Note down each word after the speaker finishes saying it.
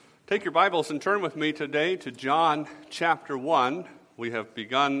Take your Bibles and turn with me today to John chapter 1. We have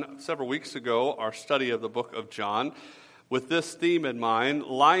begun several weeks ago our study of the book of John with this theme in mind,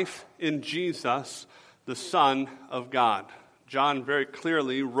 life in Jesus, the Son of God. John very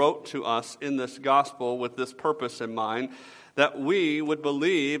clearly wrote to us in this gospel with this purpose in mind, that we would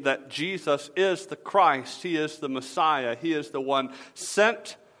believe that Jesus is the Christ, He is the Messiah, He is the one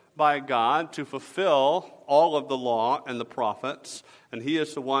sent by God to fulfill all of the law and the prophets, and He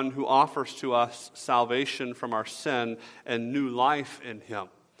is the one who offers to us salvation from our sin and new life in Him.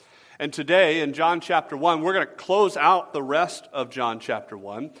 And today in John chapter 1, we're going to close out the rest of John chapter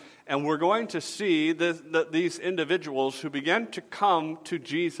 1, and we're going to see these individuals who began to come to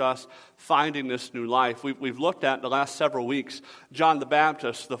Jesus finding this new life. We've looked at the last several weeks John the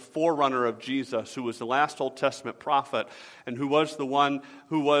Baptist, the forerunner of Jesus, who was the last Old Testament prophet and who was the one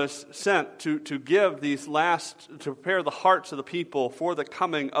who was sent to give these last, to prepare the hearts of the people for the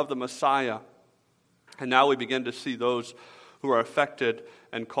coming of the Messiah. And now we begin to see those who are affected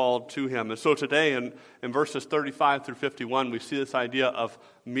and called to Him. And so today in verses 35 through 51, we see this idea of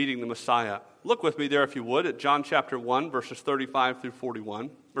meeting the Messiah. Look with me there, if you would, at John chapter 1, verses 35 through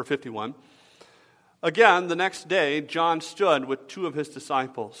 51. Again, the next day, John stood with two of his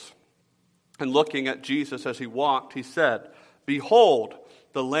disciples. And looking at Jesus as He walked, he said, "Behold,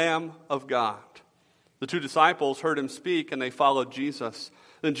 the Lamb of God." The two disciples heard Him speak, and they followed Jesus.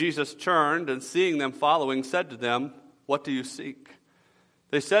 Then Jesus turned, and seeing them following, said to them, "What do you seek?"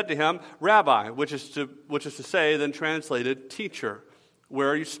 They said to Him, "Rabbi," which is to say, then translated, "Teacher, where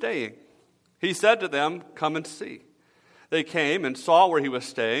are you staying?" He said to them, "Come and see." They came and saw where He was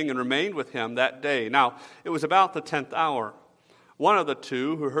staying and remained with Him that day. Now, it was about the 10th hour. One of the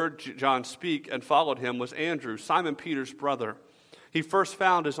two who heard John speak and followed Him was Andrew, Simon Peter's brother. He first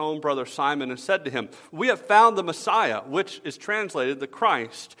found his own brother Simon and said to him, "We have found the Messiah," which is translated the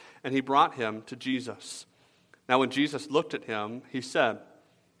Christ, and he brought him to Jesus. Now when Jesus looked at him, He said,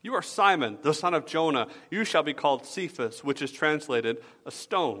 "You are Simon, the son of Jonah. You shall be called Cephas," which is translated a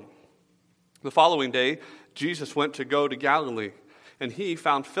stone. The following day, Jesus went to go to Galilee, and He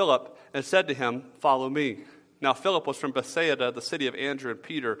found Philip and said to him, "Follow me." Now Philip was from Bethsaida, the city of Andrew and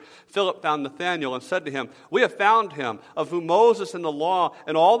Peter. Philip found Nathanael and said to him, "We have found him, of whom Moses and the law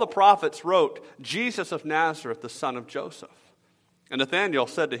and all the prophets wrote, Jesus of Nazareth, the son of Joseph." And Nathanael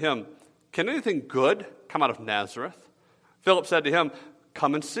said to him, "Can anything good come out of Nazareth?" Philip said to him,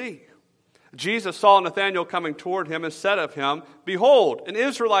 "Come and see." Jesus saw Nathanael coming toward him and said of him, "Behold, an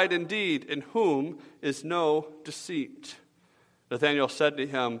Israelite indeed, in whom is no deceit." Nathanael said to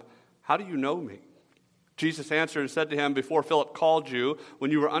him, "How do you know me?" Jesus answered and said to him, "Before Philip called you,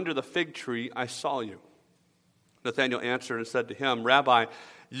 when you were under the fig tree, I saw you." Nathanael answered and said to him, "Rabbi,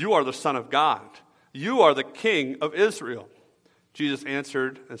 you are the Son of God. You are the King of Israel." Jesus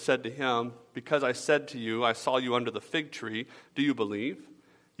answered and said to him, "Because I said to you, I saw you under the fig tree, do you believe?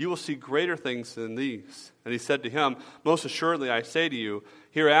 You will see greater things than these." And he said to him, "Most assuredly I say to you,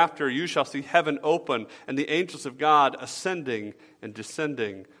 hereafter you shall see heaven open and the angels of God ascending and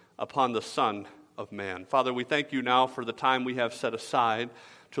descending upon the Son of Man." Father, we thank You now for the time we have set aside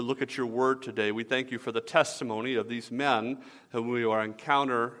to look at Your word today. We thank You for the testimony of these men whom we will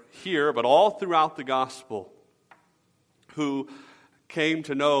encounter here, but all throughout the gospel, who came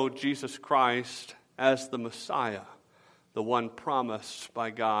to know Jesus Christ as the Messiah, the one promised by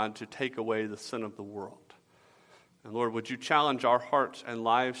God to take away the sin of the world. And Lord, would You challenge our hearts and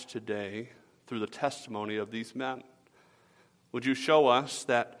lives today through the testimony of these men? Would You show us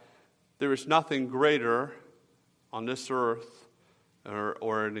that there is nothing greater on this earth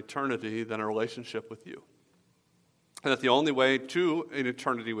or in eternity than a relationship with You, and that the only way to an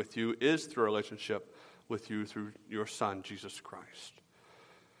eternity with You is through a relationship with You through Your Son, Jesus Christ.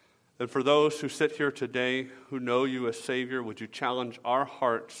 And for those who sit here today who know You as Savior, would You challenge our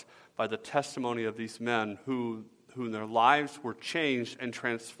hearts by the testimony of these men who their lives were changed and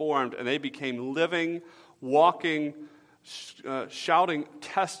transformed, and they became living, walking, shouting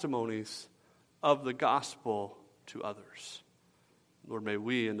testimonies of the gospel to others. Lord, may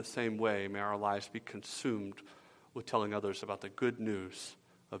we in the same way, may our lives be consumed with telling others about the good news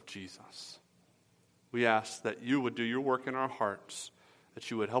of Jesus. We ask that You would do Your work in our hearts, that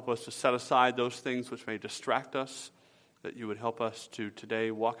You would help us to set aside those things which may distract us, that You would help us to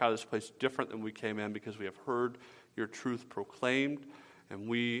today walk out of this place different than we came in, because we have heard Your truth proclaimed, and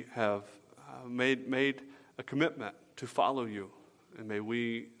we have made a commitment to follow You. And may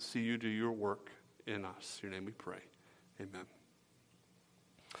we see You do Your work in us. In Your name we pray. Amen.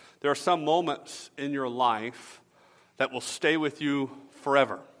 There are some moments in your life that will stay with you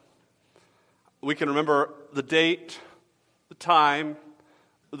forever. We can remember the date, the time,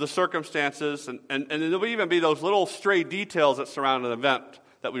 the circumstances, and there'll even be those little stray details that surround an event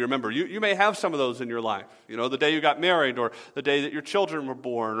that we remember. You may have some of those in your life. You know, the day you got married, or the day that your children were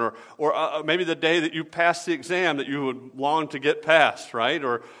born, or maybe the day that you passed the exam that you would long to get passed, right?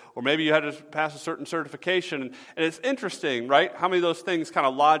 Or maybe you had to pass a certain certification. And it's interesting, right, how many of those things kind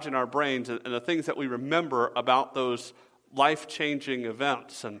of lodge in our brains and the things that we remember about those life-changing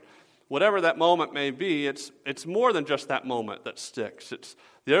events. And whatever that moment may be, it's more than just that moment that sticks. It's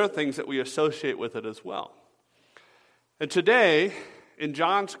the other things that we associate with it as well. And today, in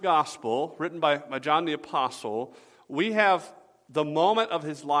John's Gospel, written by John the Apostle, we have the moment of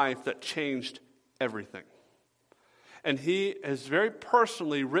his life that changed everything. And he has very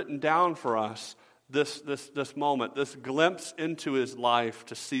personally written down for us this moment, this glimpse into his life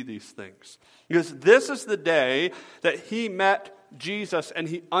to see these things. Because this is the day that he met Jesus and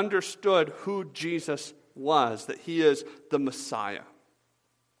he understood who Jesus was, that he is the Messiah.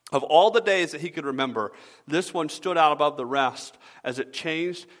 Of all the days that he could remember, this one stood out above the rest as it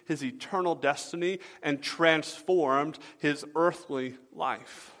changed his eternal destiny and transformed his earthly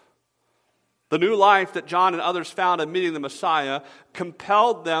life. The new life that John and others found in meeting the Messiah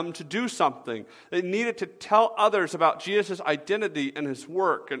compelled them to do something. They needed to tell others about Jesus' identity and his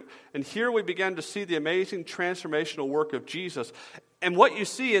work. And here we began to see the amazing transformational work of Jesus. And what you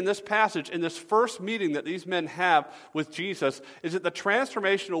see in this passage, in this first meeting that these men have with Jesus, is that the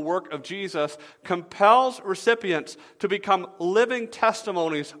transformational work of Jesus compels recipients to become living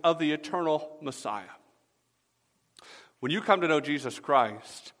testimonies of the eternal Messiah. When you come to know Jesus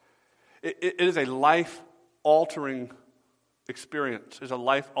Christ, it is a life-altering experience. It's a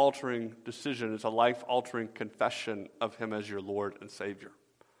life-altering decision. It's a life-altering confession of him as your Lord and Savior.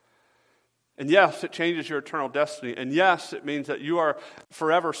 And yes, it changes your eternal destiny. And yes, it means that you are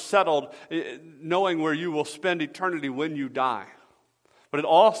forever settled, knowing where you will spend eternity when you die. But it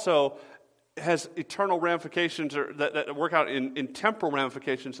also has eternal ramifications that work out in temporal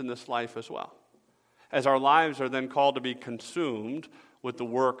ramifications in this life as well, as our lives are then called to be consumed with the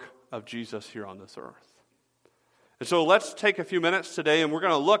work of Jesus here on this earth. And so let's take a few minutes today, and we're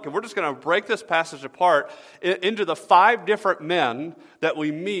going to look, and we're just going to break this passage apart into the 5 different men that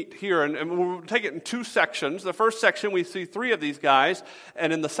we meet here. And we'll take it in 2 sections. The first section, we see 3 of these guys,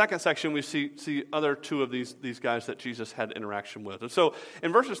 and in the second section, we see other 2 of these guys that Jesus had interaction with. And so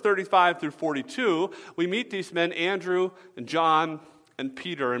in verses 35 through 42, we meet these men, Andrew and John and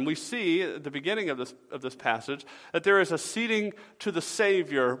Peter, and we see at the beginning of this passage that there is a seating to the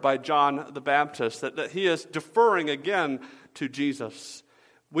Savior by John the Baptist, that he is deferring again to Jesus.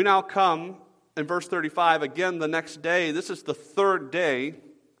 We now come in verse 35 again the next day. This is the 3rd day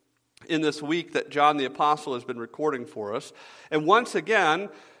in this week that John the Apostle has been recording for us. And once again,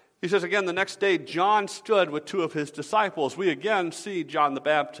 he says again the next day, John stood with 2 of his disciples. We again see John the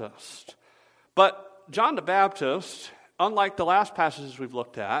Baptist. But John the Baptist, unlike the last passages we've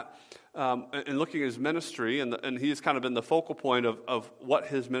looked at, in looking at his ministry, and he has kind of been the focal point of what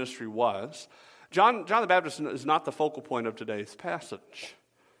his ministry was, John the Baptist is not the focal point of today's passage.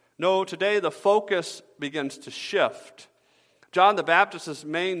 No, today the focus begins to shift. John the Baptist's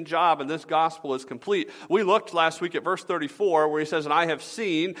main job in this gospel is complete. We looked last week at verse 34 where he says, "And I have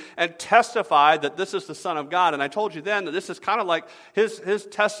seen and testified that this is the Son of God." And I told you then that this is kind of like his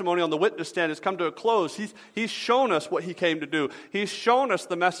testimony on the witness stand has come to a close. He's shown us what he came to do. He's shown us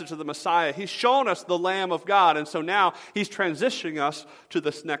the message of the Messiah. He's shown us the Lamb of God. And so now he's transitioning us to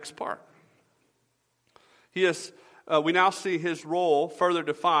this next part. We now see his role further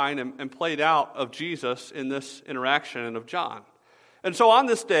defined and played out of Jesus in this interaction and of John. And so on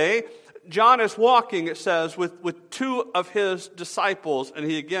this day, John is walking, it says, with 2 of his disciples, and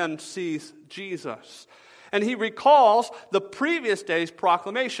he again sees Jesus. And he recalls the previous day's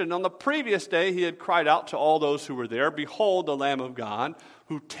proclamation. On the previous day, he had cried out to all those who were there, "Behold the Lamb of God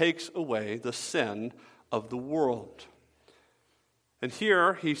who takes away the sin of the world." And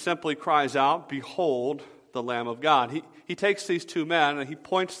here he simply cries out, "Behold the Lamb of God." He takes these 2 men and he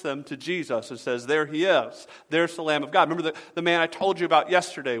points them to Jesus and says, "There he is. There's the Lamb of God. Remember the man I told you about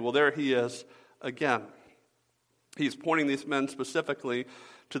yesterday? Well, there he is again." He's pointing these men specifically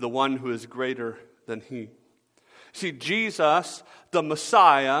to the one who is greater than he. See, Jesus, the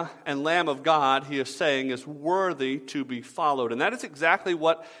Messiah and Lamb of God, he is saying, is worthy to be followed. And that is exactly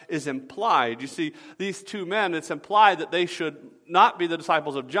what is implied. You see, these 2 men, it's implied that they should not be the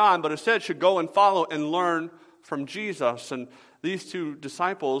disciples of John, but instead should go and follow and learn from Jesus. And these 2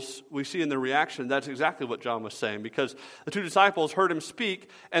 disciples, we see in their reaction, that's exactly what John was saying, because the 2 disciples heard him speak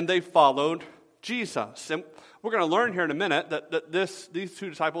and they followed Jesus. And we're going to learn here in a minute that these 2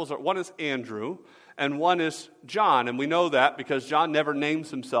 disciples, one is Andrew, and one is John. And we know that because John never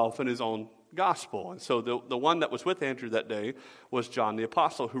names himself in his own gospel. And so the one that was with Andrew that day was John the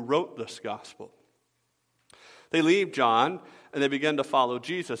Apostle, who wrote this gospel. They leave John, and they begin to follow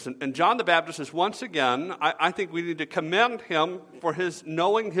Jesus. And John the Baptist is once again, I think we need to commend him for his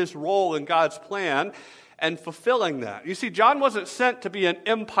knowing his role in God's plan and fulfilling that. You see, John wasn't sent to be an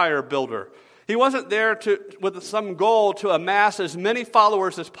empire builder. He wasn't there with some goal to amass as many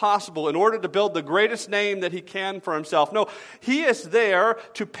followers as possible in order to build the greatest name that he can for himself. No, he is there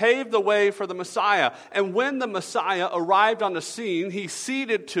to pave the way for the Messiah. And when the Messiah arrived on the scene, he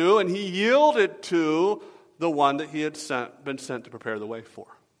ceded to and he yielded to the one that he had been sent to prepare the way for,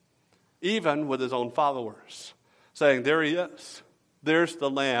 even with his own followers, saying, there he is. There's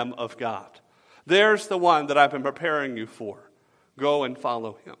the Lamb of God. There's the one that I've been preparing you for. Go and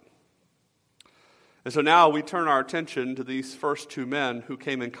follow him. And so now we turn our attention to these first two men who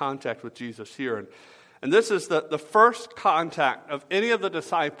came in contact with Jesus here. And this is the first contact of any of the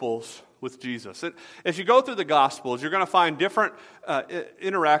disciples with Jesus. And as you go through the Gospels, you're going to find different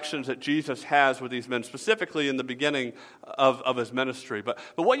interactions that Jesus has with these men, specifically in the beginning of his ministry. But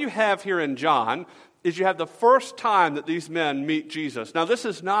what you have here in John is you have the first time that these men meet Jesus. Now, this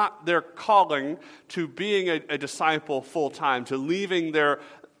is not their calling to being a disciple full-time, to leaving their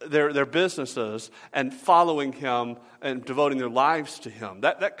businesses and following him and devoting their lives to him.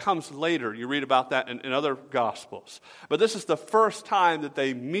 That comes later. You read about that in other Gospels. But this is the first time that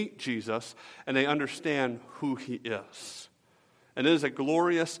they meet Jesus and they understand who he is. And it is a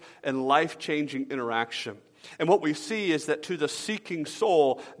glorious and life-changing interaction. And what we see is that to the seeking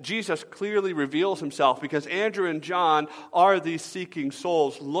soul, Jesus clearly reveals himself because Andrew and John are these seeking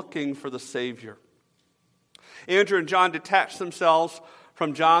souls looking for the Savior. Andrew and John detach themselves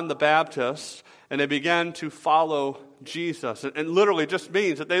from John the Baptist, and they began to follow Jesus. And literally just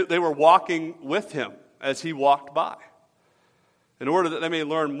means that they were walking with him as he walked by, in order that they may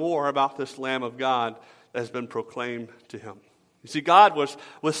learn more about this Lamb of God that has been proclaimed to him. You see, God was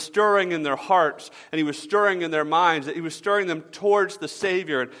stirring in their hearts, and he was stirring in their minds, that he was stirring them towards the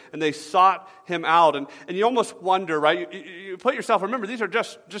Savior, and they sought him out. And you almost wonder, right? You put yourself, remember, these are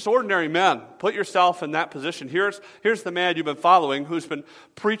just ordinary men. Put yourself in that position. Here's the man you've been following who's been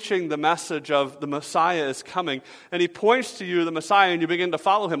preaching the message of the Messiah is coming, and he points to you, the Messiah, and you begin to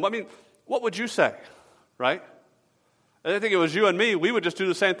follow him. I mean, what would you say, right? I think it was you and me, we would just do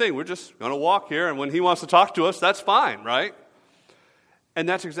the same thing. We're just going to walk here, and when he wants to talk to us, that's fine, right? And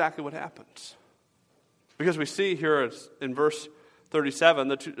that's exactly what happens. Because we see here in verse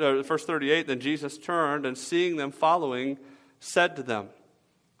 37, verse 38, then Jesus turned and seeing them following, said to them,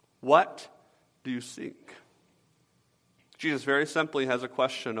 what do you seek? Jesus very simply has a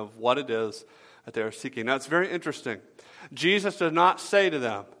question of what it is that they are seeking. Now it's very interesting. Jesus does not say to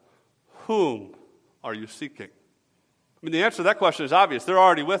them, whom are you seeking? I mean, the answer to that question is obvious. They're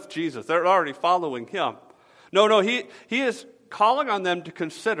already with Jesus. They're already following him. No, he is calling on them to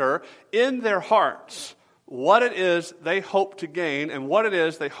consider in their hearts what it is they hope to gain and what it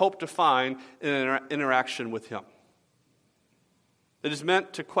is they hope to find in an interaction with him. It is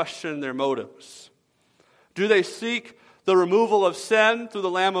meant to question their motives. Do they seek the removal of sin through the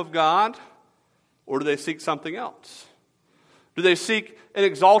Lamb of God, or do they seek something else? Do they seek an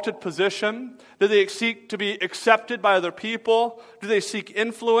exalted position? Do they seek to be accepted by other people? Do they seek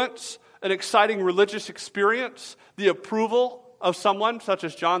influence, an exciting religious experience, the approval of someone such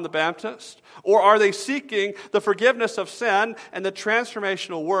as John the Baptist? Or are they seeking the forgiveness of sin and the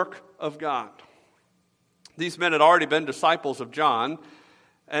transformational work of God? These men had already been disciples of John,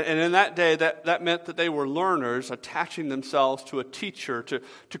 and in that day that meant that they were learners attaching themselves to a teacher,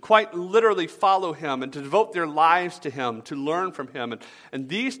 to quite literally follow him and to devote their lives to him, to learn from him. And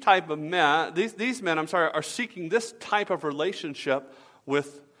these type of men, these men, are seeking this type of relationship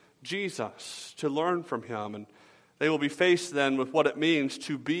with Jesus, to learn from him. And they will be faced then with what it means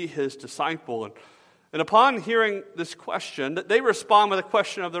to be his disciple. And upon hearing this question, they respond with a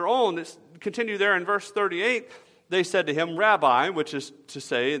question of their own. Let's continue there in verse 38. They said to him, Rabbi, which is to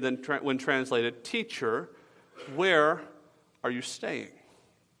say, then when translated, teacher, where are you staying?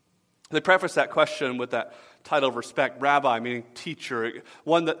 They preface that question with that title of respect, Rabbi, meaning teacher,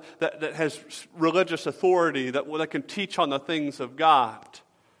 one that has religious authority, that can teach on the things of God.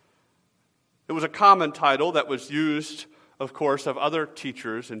 It was a common title that was used, of course, of other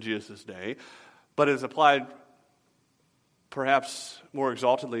teachers in Jesus' day, but is applied perhaps more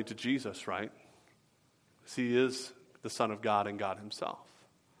exaltedly to Jesus, right? He is the Son of God and God himself.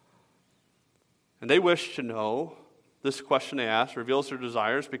 And they wish to know, this question they ask reveals their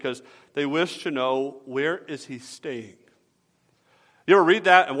desires because they wish to know, where is he staying? You ever read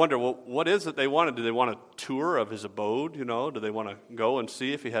that and wonder, well, what is it they wanted? Do they want a tour of his abode, Do they want to go and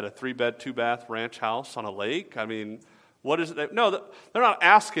see if he had a 3-bed, 2-bath ranch house on a lake? I mean, what is it? No, they're not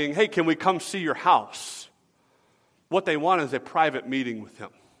asking, hey, can we come see your house? What they want is a private meeting with him.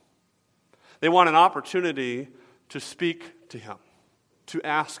 They want an opportunity to speak to him, to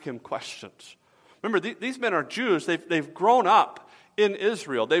ask him questions. Remember, these men are Jews. They've grown up in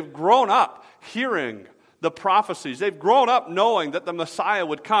Israel. They've grown up hearing the prophecies. They've grown up knowing that the Messiah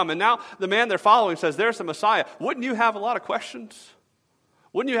would come. And now the man they're following says, there's the Messiah. Wouldn't you have a lot of questions?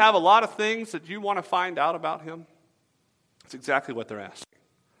 Wouldn't you have a lot of things that you want to find out about him? That's exactly what they're asking.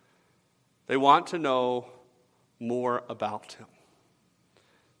 They want to know more about him.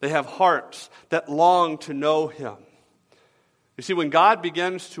 They have hearts that long to know him. You see, when God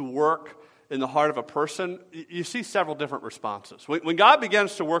begins to work in the heart of a person, you see several different responses. When God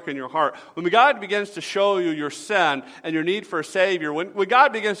begins to work in your heart, when God begins to show you your sin and your need for a Savior, when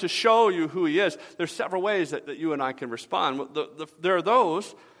God begins to show you who he is, there's several ways that you and I can respond. There are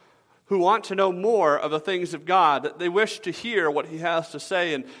those who want to know more of the things of God, that they wish to hear what he has to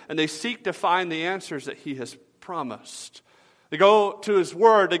say, and they seek to find the answers that he has promised. They go to his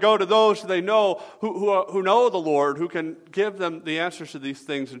word. They go to those they know who know the Lord, who can give them the answers to these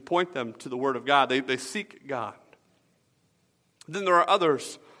things and point them to the word of God. They seek God. Then there are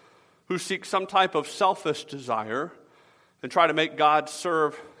others who seek some type of selfish desire and try to make God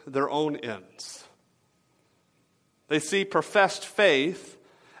serve their own ends. They see professed faith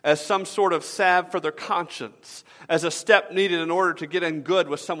as some sort of salve for their conscience, as a step needed in order to get in good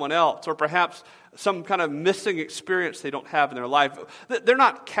with someone else, or perhaps some kind of missing experience they don't have in their life. They're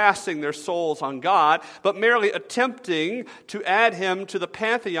not casting their souls on God, but merely attempting to add him to the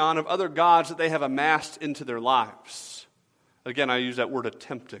pantheon of other gods that they have amassed into their lives. Again, I use that word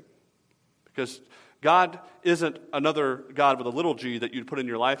attempting, because God isn't another God with a little g that you'd put in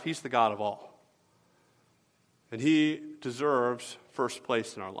your life. He's the God of all. And he deserves first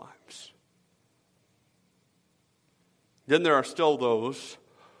place in our lives. Then there are still those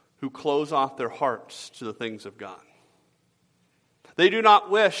who close off their hearts to the things of God. They do not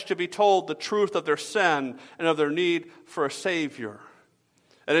wish to be told the truth of their sin and of their need for a Savior.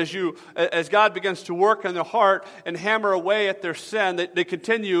 And as God begins to work in their heart and hammer away at their sin, they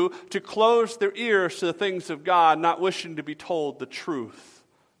continue to close their ears to the things of God, not wishing to be told the truth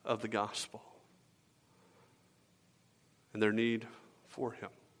of the gospel and their need for him.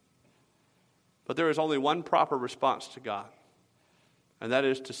 But there is only one proper response to God, and that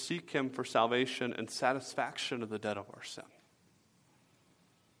is to seek him for salvation and satisfaction of the debt of our sin.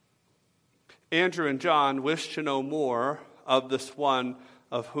 Andrew and John wish to know more of this one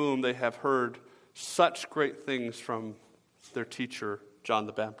of whom they have heard such great things from their teacher, John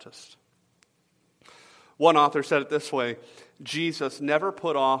the Baptist. One author said it this way: Jesus never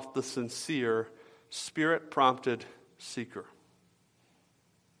put off the sincere, spirit-prompted seeker.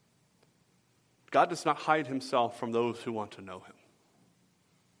 God does not hide himself from those who want to know him.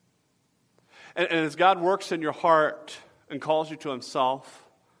 And as God works in your heart and calls you to himself,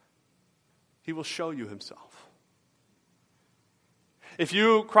 he will show you himself. If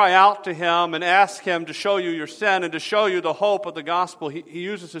you cry out to him and ask him to show you your sin and to show you the hope of the gospel, he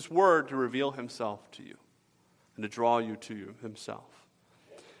uses his word to reveal himself to you and to draw you to you himself.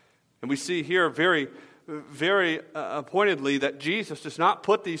 And we see here very pointedly that Jesus does not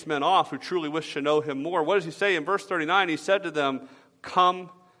put these men off who truly wish to know him more. What does he say in verse 39? He said to them, "Come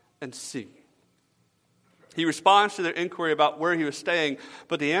and see." He responds to their inquiry about where he was staying,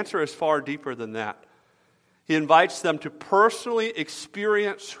 but the answer is far deeper than that. He invites them to personally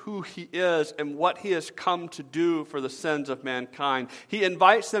experience who he is and what he has come to do for the sins of mankind. He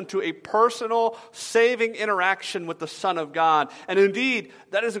invites them to a personal, saving interaction with the Son of God. And indeed,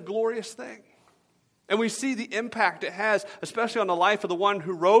 that is a glorious thing. And we see the impact it has, especially on the life of the one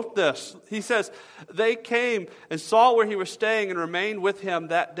who wrote this. He says, they came and saw where he was staying and remained with him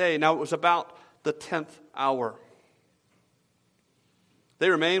that day. Now, it was about the 10th hour. They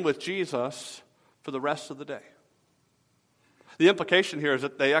remained with Jesus for the rest of the day. The implication here is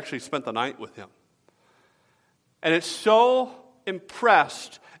that they actually spent the night with him. And it's so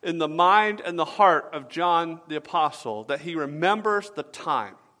impressed in the mind and the heart of John the Apostle that he remembers the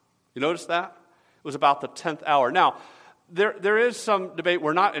time. You notice that? It was about the 10th hour. Now, there is some debate.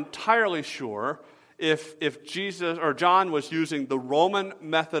 We're not entirely sure if Jesus or John was using the Roman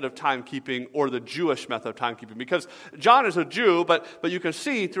method of timekeeping or the Jewish method of timekeeping. Because John is a Jew, but you can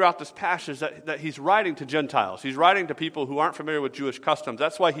see throughout this passage that he's writing to Gentiles. He's writing to people who aren't familiar with Jewish customs.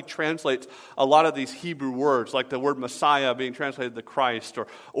 That's why he translates a lot of these Hebrew words, like the word Messiah being translated to Christ,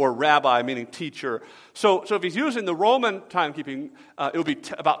 or rabbi meaning teacher. So if he's using the Roman timekeeping, it would be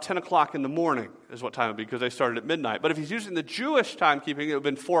about 10 o'clock in the morning is what time it would be, because they started at midnight. But if he's using the Jewish timekeeping, it would have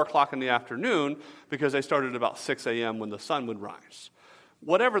been 4 o'clock in the afternoon, because they started at about 6 a.m. when the sun would rise.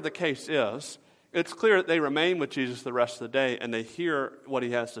 Whatever the case is, it's clear that they remain with Jesus the rest of the day, and they hear what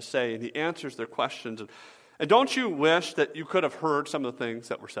he has to say, and he answers their questions. And don't you wish that you could have heard some of the things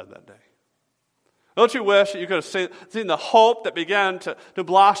that were said that day? Don't you wish that you could have seen the hope that began to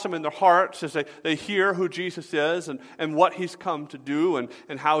blossom in their hearts as they hear who Jesus is and what he's come to do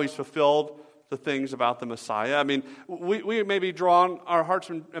and how he's fulfilled the things about the Messiah? I mean, we may be drawn, our hearts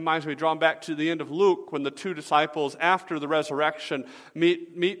and minds may be drawn back to the end of Luke when the two disciples, after the resurrection,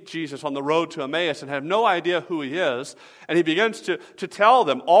 meet Jesus on the road to Emmaus and have no idea who he is. And he begins to tell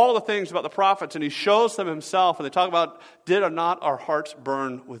them all the things about the prophets, and he shows them himself. And they talk about, did not our hearts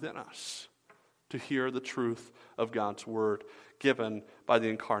burn within us to hear the truth of God's word given by the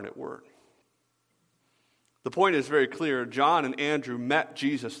incarnate word? The point is very clear. John and Andrew met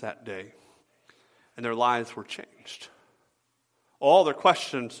Jesus that day, and their lives were changed. All their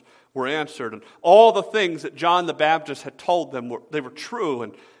questions were answered, and all the things that John the Baptist had told them, they were true.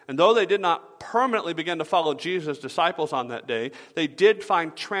 And though they did not permanently begin to follow Jesus' disciples on that day, they did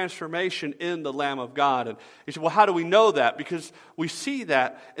find transformation in the Lamb of God. And he said, well, how do we know that? Because we see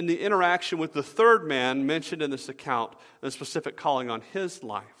that in the interaction with the third man mentioned in this account, the specific calling on his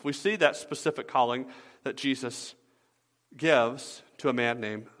life. We see that specific calling that Jesus gives to a man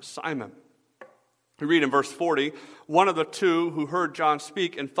named Simon. We read in verse 40, one of the two who heard John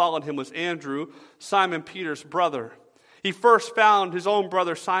speak and followed him was Andrew, Simon Peter's brother. He first found his own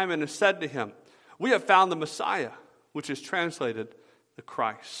brother Simon and said to him, we have found the Messiah, which is translated the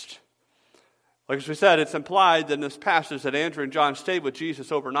Christ. Like as we said, it's implied in this passage that Andrew and John stayed with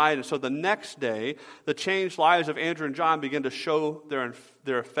Jesus overnight, and so the next day, the changed lives of Andrew and John begin to show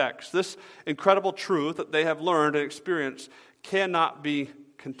their effects. This incredible truth that they have learned and experienced cannot be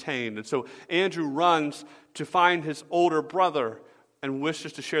contained. And so Andrew runs to find his older brother and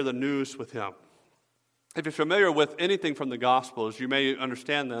wishes to share the news with him. If you're familiar with anything from the Gospels, you may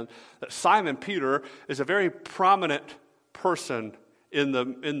understand then that Simon Peter is a very prominent person in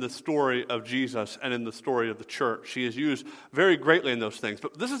the story of Jesus and in the story of the church. He is used very greatly in those things.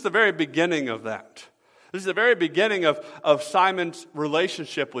 But this is the very beginning of that. This is the very beginning of Simon's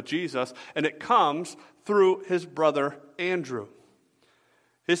relationship with Jesus, and it comes through his brother Andrew.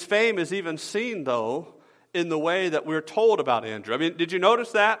 His fame is even seen, though, in the way that we're told about Andrew. I mean, did you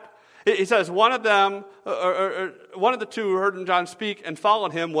notice that? He says one of them, one of the two who heard John speak and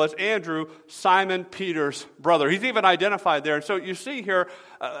followed him was Andrew, Simon Peter's brother. He's even identified there. And so you see here,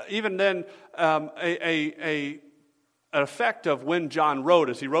 even then, an effect of when John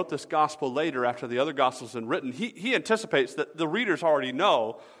wrote, as he wrote this gospel later after the other gospels had been written, he anticipates that the readers already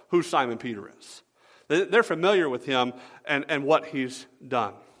know who Simon Peter is. They're familiar with him and what he's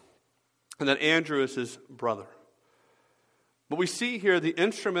done. And that Andrew is his brother. But we see here the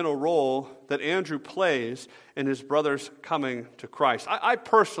instrumental role that Andrew plays in his brother's coming to Christ. I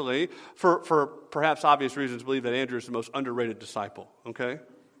personally, for perhaps obvious reasons, believe that Andrew is the most underrated disciple, okay?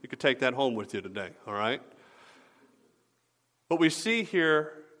 You could take that home with you today, all right? But we see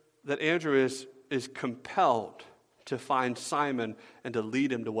here that Andrew is compelled to find Simon and to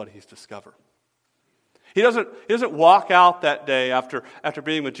lead him to what he's discovered. He doesn't walk out that day after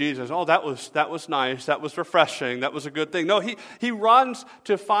being with Jesus. Oh, that was nice. That was refreshing. That was a good thing. No, he runs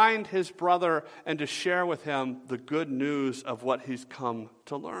to find his brother and to share with him the good news of what he's come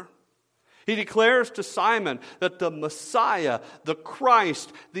to learn. He declares to Simon that the Messiah, the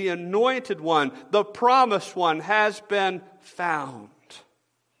Christ, the anointed one, the promised one has been found.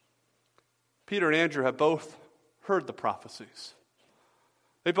 Peter and Andrew have both heard the prophecies.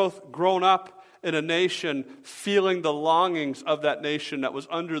 They've both grown up in a nation feeling the longings of that nation that was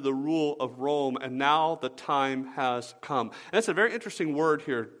under the rule of Rome, and now the time has come. And it's a very interesting word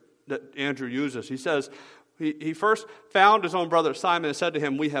here that Andrew uses. He says, he first found his own brother Simon and said to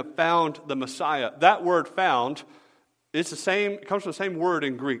him, we have found the Messiah. That word found, it comes from the same word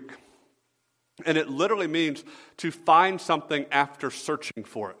in Greek. And it literally means to find something after searching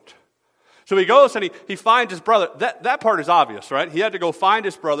for it. So he goes and he finds his brother. That part is obvious, right? He had to go find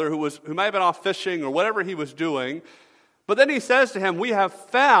his brother who may have been off fishing or whatever he was doing. But then he says to him, we have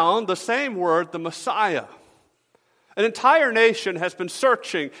found, the same word, the Messiah. An entire nation has been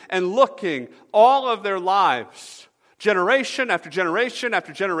searching and looking all of their lives, generation after generation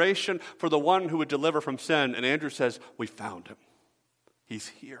after generation, for the one who would deliver from sin. And Andrew says, we found him. He's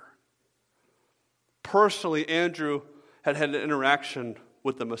here. Personally, Andrew had had an interaction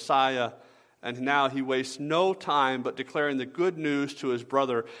with the Messiah, and now he wastes no time but declaring the good news to his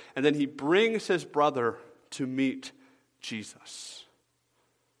brother, and then he brings his brother to meet Jesus.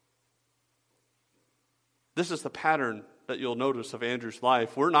 This is the pattern that you'll notice of Andrew's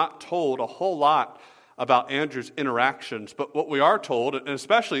life. We're not told a whole lot about Andrew's interactions, but what we are told, and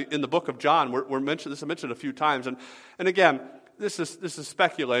especially in the book of John, this is mentioned a few times, and again, this is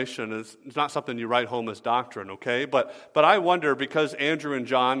speculation. It's not something you write home as doctrine, okay? But I wonder, because Andrew and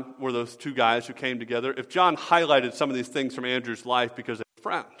John were those two guys who came together, if John highlighted some of these things from Andrew's life because they were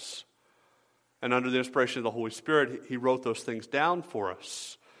friends. And under the inspiration of the Holy Spirit, he wrote those things down for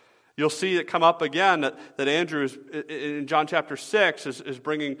us. You'll see it come up again that Andrew, in John chapter 6, is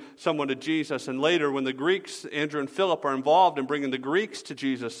bringing someone to Jesus. And later, when the Greeks, Andrew and Philip, are involved in bringing the Greeks to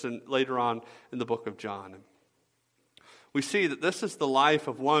Jesus, and later on in the book of John. We see that this is the life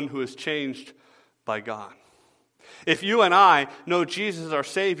of one who is changed by God. If you and I know Jesus as our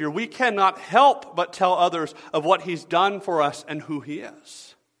Savior, we cannot help but tell others of what He's done for us and who He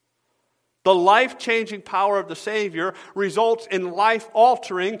is. The life-changing power of the Savior results in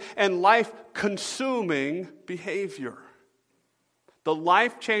life-altering and life-consuming behavior. The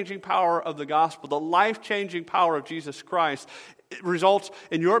life-changing power of the gospel, the life-changing power of Jesus Christ, it results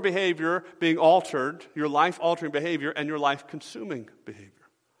in your behavior being altered, your life-altering behavior, and your life-consuming behavior.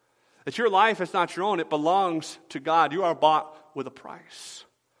 That your life is not your own, it belongs to God. You are bought with a price.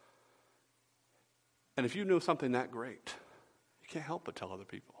 And if you knew something that great, you can't help but tell other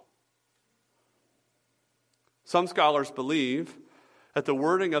people. Some scholars believe that the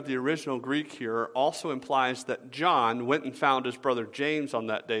wording of the original Greek here also implies that John went and found his brother James on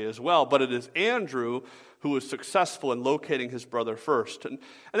that day as well, but it is Andrew who was successful in locating his brother first. And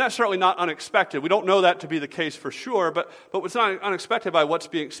that's certainly not unexpected. We don't know that to be the case for sure, but it's not unexpected by what's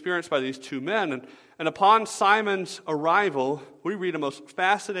being experienced by these two men. And upon Simon's arrival, we read a most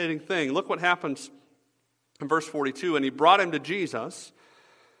fascinating thing. Look what happens in verse 42. And he brought him to Jesus.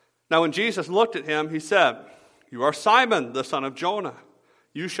 Now when Jesus looked at him, he said, "You are Simon, the son of Jonah.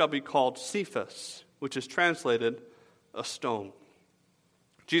 You shall be called Cephas," which is translated a stone.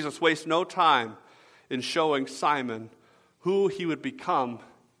 Jesus wastes no time in showing Simon who he would become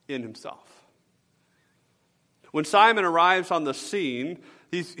in himself. When Simon arrives on the scene,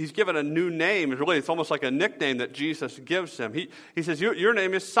 he's given a new name. It's almost like a nickname that Jesus gives him. He says, your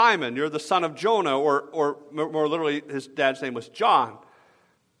name is Simon. You're the son of Jonah, or more literally, his dad's name was John.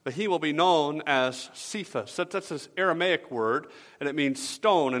 But he will be known as Cephas. That's this Aramaic word, and it means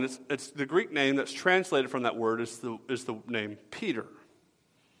stone. And it's the Greek name that's translated from that word is the name Peter.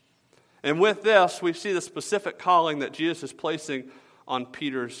 And with this, we see the specific calling that Jesus is placing on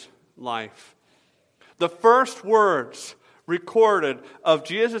Peter's life. The first words recorded of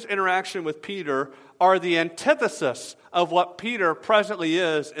Jesus' interaction with Peter are the antithesis of what Peter presently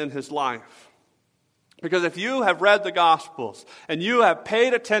is in his life. Because if you have read the Gospels and you have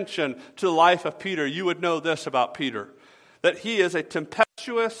paid attention to the life of Peter, you would know this about Peter, that he is a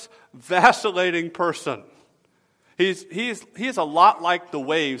tempestuous, vacillating person. He's a lot like the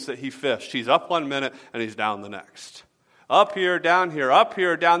waves that he fished. He's up one minute and he's down the next. Up here, down here, up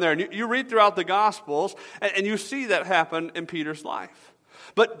here, down there. And you read throughout the Gospels and you see that happen in Peter's life.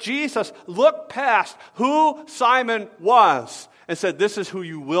 But Jesus looked past who Simon was and said, "This is who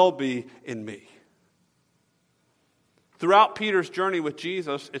you will be in me." Throughout Peter's journey with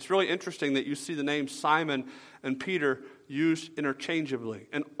Jesus, it's really interesting that you see the names Simon and Peter used interchangeably.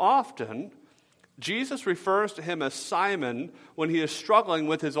 And often, Jesus refers to him as Simon when he is struggling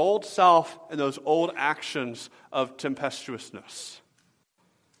with his old self and those old actions of tempestuousness.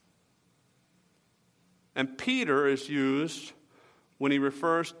 And Peter is used when he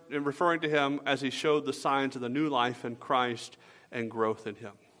referring to him as he showed the signs of the new life in Christ and growth in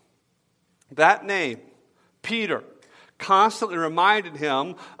him. That name, Peter, constantly reminded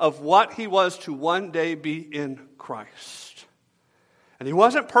him of what he was to one day be in Christ. And he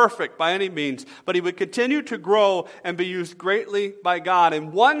wasn't perfect by any means, but he would continue to grow and be used greatly by God.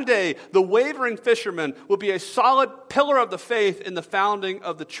 And one day, the wavering fisherman would be a solid pillar of the faith in the founding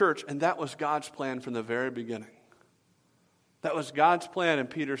of the church. And that was God's plan from the very beginning. That was God's plan in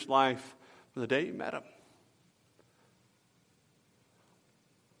Peter's life from the day he met him.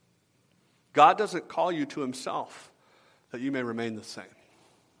 God doesn't call you to himself that you may remain the same.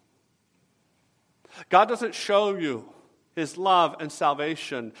 God doesn't show you His love and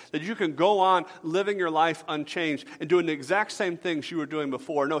salvation, that you can go on living your life unchanged and doing the exact same things you were doing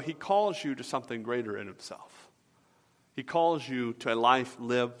before. No, He calls you to something greater in Himself. He calls you to a life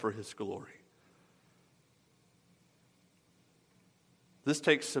lived for His glory. This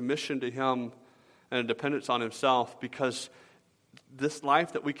takes submission to Him and a dependence on Himself, because this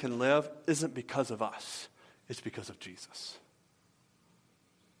life that we can live isn't because of us. It's because of Jesus.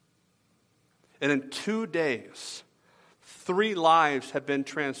 And in 2 days, 3 lives have been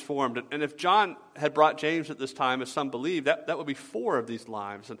transformed. And if John had brought James at this time, as some believe, that would be 4 of these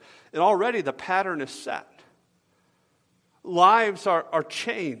lives. And already the pattern is set. Lives are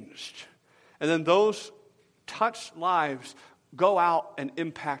changed. And then those touched lives go out and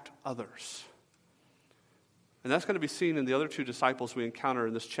impact others. And that's going to be seen in the other 2 disciples we encounter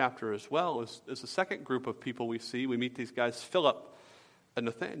in this chapter as well. As the second group of people we see, we meet these guys, Philip and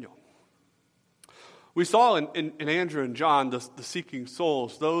Nathanael. We saw in Andrew and John the seeking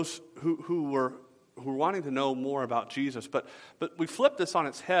souls, those who were wanting to know more about Jesus. But we flip this on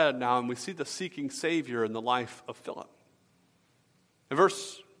its head now, and we see the seeking Savior in the life of Philip. In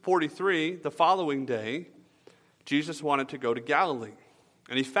verse 43, the following day, Jesus wanted to go to Galilee.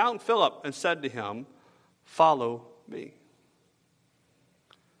 And He found Philip and said to him, "Follow me."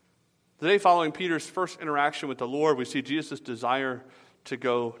 The day following Peter's first interaction with the Lord, we see Jesus' desire to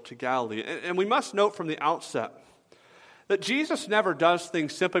go to Galilee. And we must note from the outset that Jesus never does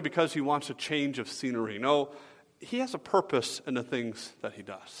things simply because He wants a change of scenery. No, He has a purpose in the things that He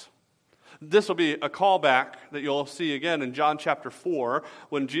does. This will be a callback that you'll see again in John chapter 4,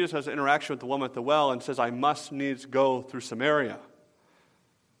 when Jesus has an interaction with the woman at the well and says, "I must needs go through Samaria."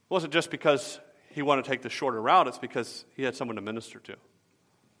 It wasn't just because He wanted to take the shorter route, it's because He had someone to minister to.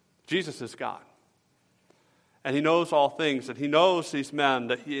 Jesus is God. And He knows all things, and He knows these men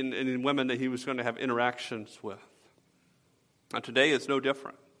and women that He was going to have interactions with. And today is no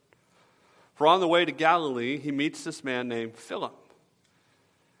different. For on the way to Galilee, He meets this man named Philip.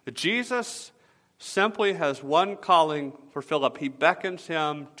 Jesus simply has one calling for Philip. He beckons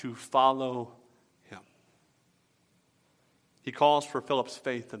him to follow Him. He calls for Philip's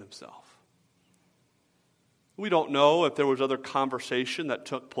faith in himself. We don't know if there was other conversation that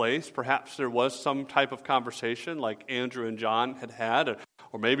took place. Perhaps there was some type of conversation like Andrew and John had,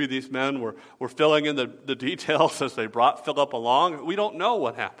 or maybe these men were filling in the details as they brought Philip along. We don't know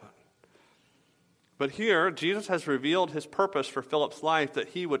what happened. But here, Jesus has revealed His purpose for Philip's life, that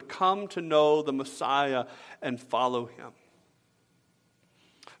he would come to know the Messiah and follow Him.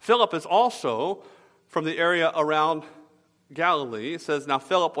 Philip is also from the area around Galilee. It says, now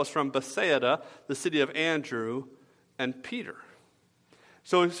Philip was from Bethsaida, the city of Andrew and Peter.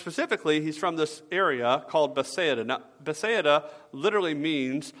 So specifically, he's from this area called Bethsaida. Now, Bethsaida literally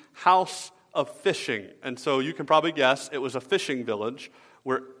means house of fishing. And so you can probably guess it was a fishing village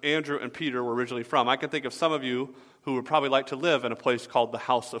where Andrew and Peter were originally from. I can think of some of you who would probably like to live in a place called the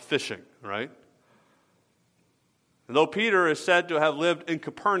house of fishing, right? And though Peter is said to have lived in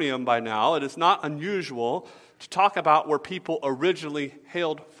Capernaum by now, it is not unusual to talk about where people originally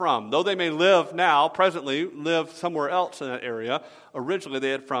hailed from. Though they may presently live somewhere else in that area, originally they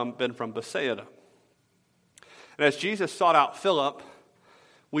had been from Bethsaida. And as Jesus sought out Philip,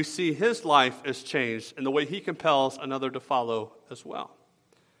 we see his life is changed in the way he compels another to follow as well.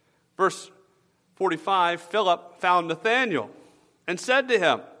 Verse 45, Philip found Nathanael and said to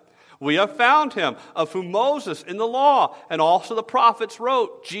him, "We have found him, of whom Moses in the law and also the prophets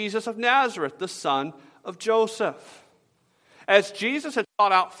wrote, Jesus of Nazareth, the son of Joseph." As Jesus had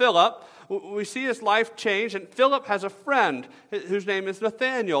sought out Philip, we see his life change, and Philip has a friend whose name is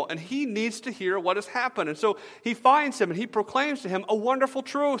Nathanael, and he needs to hear what has happened. And so he finds him, and he proclaims to him a wonderful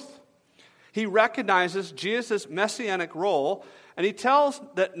truth. He recognizes Jesus' messianic role, and he tells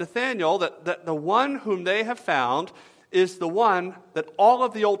that Nathanael that the one whom they have found is the one that all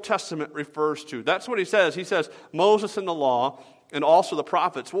of the Old Testament refers to. That's what he says. He says Moses in the law and also the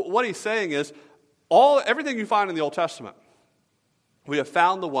prophets. What he's saying is everything you find in the Old Testament, we have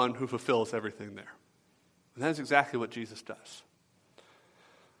found the one who fulfills everything there. And that is exactly what Jesus does.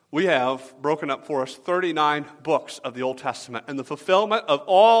 We have broken up for us 39 books of the Old Testament, and the fulfillment of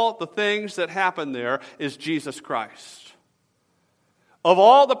all the things that happen there is Jesus Christ. Of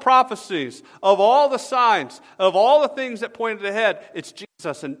all the prophecies, of all the signs, of all the things that pointed ahead, it's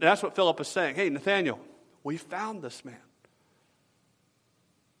Jesus. And that's what Philip is saying. Hey, Nathanael, we found this man.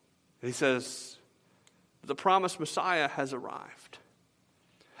 And he says, the promised Messiah has arrived.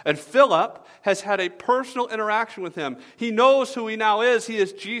 And Philip has had a personal interaction with him. He knows who he now is. He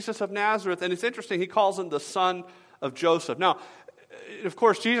is Jesus of Nazareth. And it's interesting, he calls him the son of Joseph. Now, of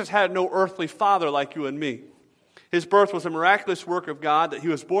course, Jesus had no earthly father like you and me. His birth was a miraculous work of God, that he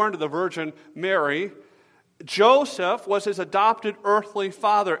was born to the Virgin Mary. Joseph was his adopted earthly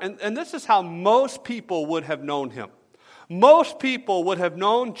father. And this is how most people would have known him. Most people would have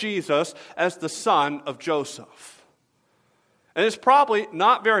known Jesus as the son of Joseph. And it's probably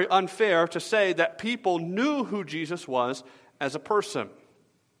not very unfair to say that people knew who Jesus was as a person.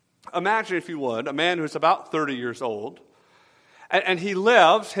 Imagine, if you would, a man who's about 30 years old, and he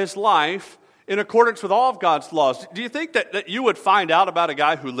lives his life in accordance with all of God's laws. Do you think that you would find out about a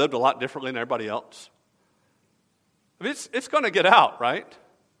guy who lived a lot differently than everybody else? I mean, it's going to get out, right?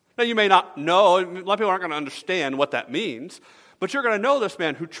 Now, you may not know, a lot of people aren't going to understand what that means, but you're going to know this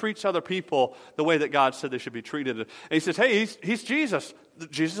man who treats other people the way that God said they should be treated. And he says, hey, he's Jesus,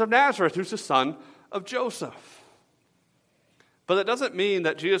 Jesus of Nazareth, who's the son of Joseph. But that doesn't mean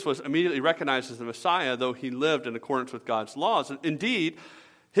that Jesus was immediately recognized as the Messiah, though he lived in accordance with God's laws. Indeed,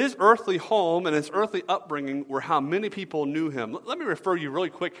 his earthly home and his earthly upbringing were how many people knew him. Let me refer you really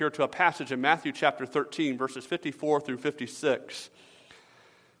quick here to a passage in Matthew chapter 13, verses 54 through 56.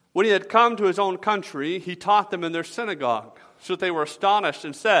 When he had come to his own country, he taught them in their synagogue, so that they were astonished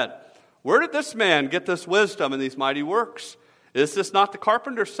and said, "Where did this man get this wisdom and these mighty works? Is this not the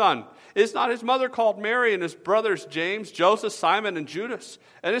carpenter's son? Is not his mother called Mary, and his brothers James, Joseph, Simon, and Judas?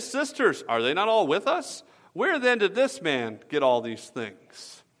 And his sisters, are they not all with us? Where then did this man get all these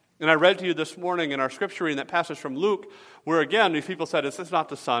things?" And I read to you this morning in our scripture reading that passage from Luke, where again these people said, "Is this not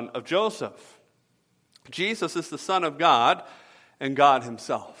the son of Joseph?" Jesus is the Son of God and God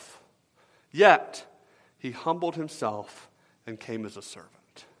himself. Yet he humbled himself and came as a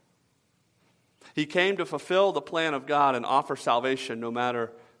servant. He came to fulfill the plan of God and offer salvation no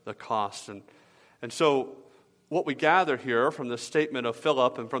matter the cost. And so what we gather here from this statement of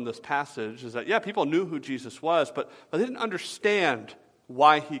Philip and from this passage is that, yeah, people knew who Jesus was, but they didn't understand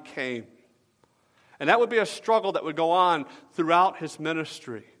why he came. And that would be a struggle that would go on throughout his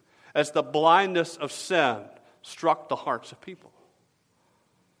ministry as the blindness of sin struck the hearts of people.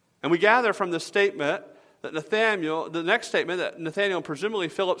 And we gather from this statement that the next statement, that Nathanael, presumably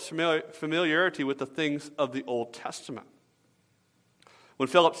Philip's familiarity with the things of the Old Testament. When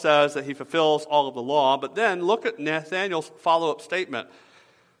Philip says that he fulfills all of the law, but then look at Nathanael's follow-up statement.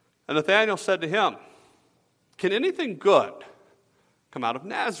 And Nathanael said to him, "Can anything good come out of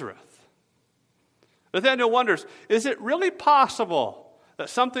Nazareth?" Nathanael wonders, is it really possible that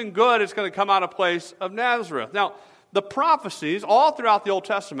something good is going to come out of place of Nazareth? Now, the prophecies all throughout the Old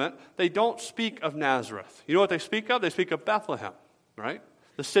Testament, they don't speak of Nazareth. You know what they speak of? They speak of Bethlehem, right?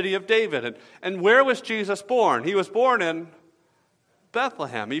 The city of David. And where was Jesus born? He was born in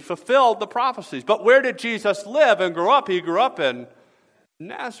Bethlehem. He fulfilled the prophecies. But where did Jesus live and grow up? He grew up in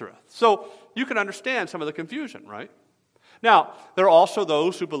Nazareth. So you can understand some of the confusion, right? Now, there are also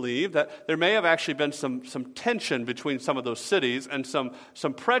those who believe that there may have actually been some tension between some of those cities and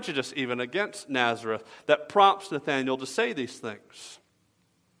some prejudice even against Nazareth that prompts Nathanael to say these things.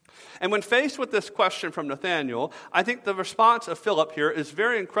 And when faced with this question from Nathanael, I think the response of Philip here is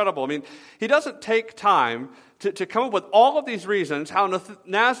very incredible. I mean, he doesn't take time to come up with all of these reasons how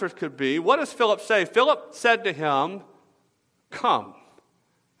Nazareth could be. What does Philip say? Philip said to him, "Come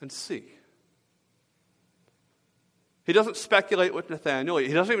and see." He doesn't speculate with Nathanael.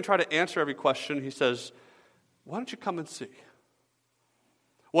 He doesn't even try to answer every question. He says, "Why don't you come and see?"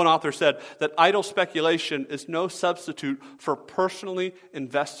 One author said that idle speculation is no substitute for personally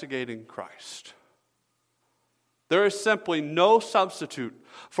investigating Christ. There is simply no substitute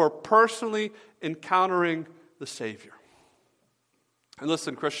for personally encountering the Savior. And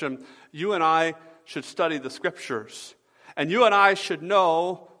listen, Christian, you and I should study the Scriptures. And you and I should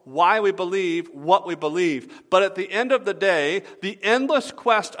know why we believe what we believe. But at the end of the day, the endless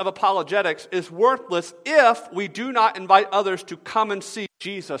quest of apologetics is worthless if we do not invite others to come and see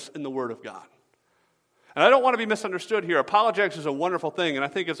Jesus in the Word of God. And I don't want to be misunderstood here. Apologetics is a wonderful thing, and I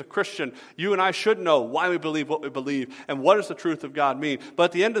think as a Christian, you and I should know why we believe what we believe and what does the truth of God mean. But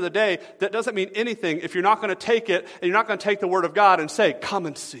at the end of the day, that doesn't mean anything if you're not going to take it and you're not going to take the Word of God and say, "Come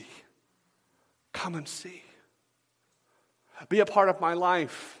and see. Come and see. Be a part of my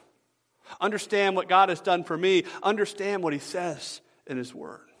life. Understand what God has done for me. Understand what He says in His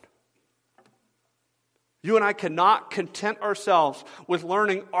Word." You and I cannot content ourselves with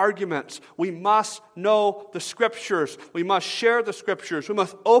learning arguments. We must know the Scriptures. We must share the Scriptures. We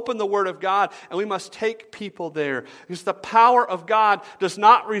must open the Word of God, and we must take people there. Because the power of God does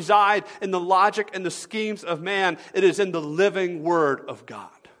not reside in the logic and the schemes of man. It is in the living Word of God.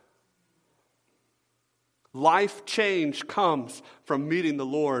 Life change comes from meeting the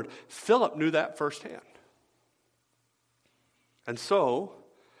Lord. Philip knew that firsthand. And so,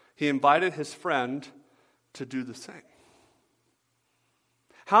 he invited his friend to do the same.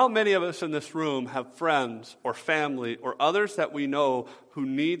 How many of us in this room have friends or family or others that we know who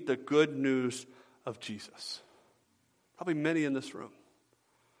need the good news of Jesus? Probably many in this room.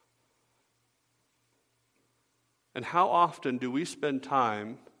 And how often do we spend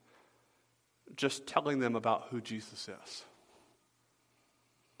time just telling them about who Jesus is?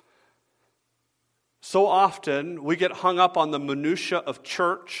 So often we get hung up on the minutia of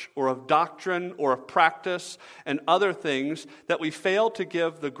church or of doctrine or of practice and other things that we fail to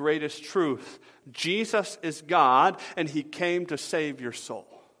give the greatest truth. Jesus is God and He came to save your soul.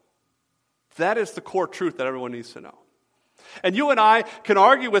 That is the core truth that everyone needs to know. And you and I can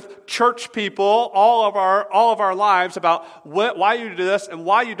argue with church people all of our lives about why you do this and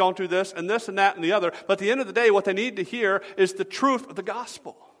why you don't do this and this and that and the other. But at the end of the day, what they need to hear is the truth of the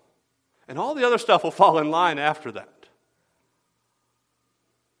gospel. And all the other stuff will fall in line after that.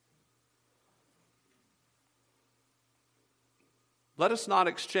 Let us not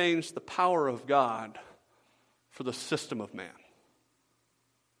exchange the power of God for the system of man.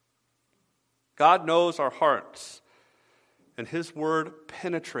 God knows our hearts, and His word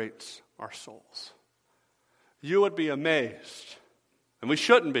penetrates our souls. You would be amazed, and we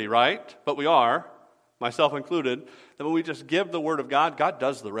shouldn't be, right? But we are, myself included, that when we just give the word of God, God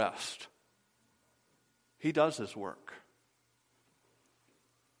does the rest. He does His work.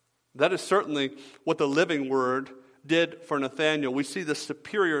 That is certainly what the living word did for Nathanael. We see the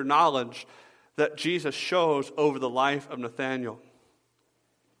superior knowledge that Jesus shows over the life of Nathanael.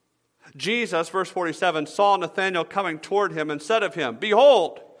 Jesus, verse 47, saw Nathanael coming toward him and said of him,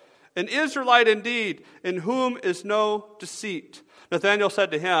 "Behold, an Israelite indeed, in whom is no deceit." Nathanael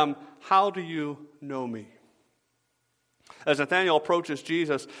said to him, "How do you know me?" As Nathanael approaches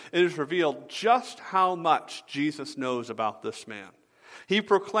Jesus, it is revealed just how much Jesus knows about this man. He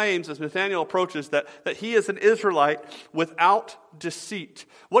proclaims, as Nathanael approaches, that he is an Israelite without deceit.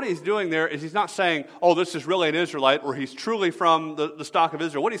 What he's doing there is he's not saying, oh, this is really an Israelite, or he's truly from the stock of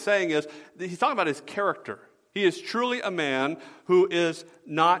Israel. What he's saying is, he's talking about his character. He is truly a man who is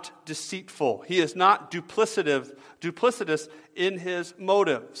not deceitful. He is not duplicitous in his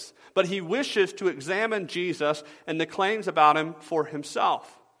motives. But he wishes to examine Jesus and the claims about him for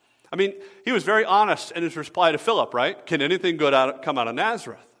himself. I mean, he was very honest in his reply to Philip, right? Can anything good come out of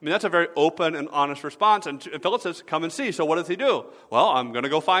Nazareth? I mean, that's a very open and honest response. And Philip says, come and see. So what does he do? Well, I'm going to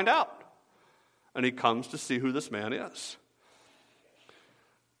go find out. And he comes to see who this man is.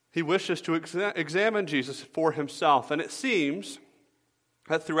 He wishes to examine Jesus for himself. And it seems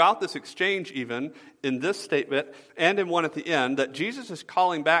that throughout this exchange, even in this statement and in one at the end, that Jesus is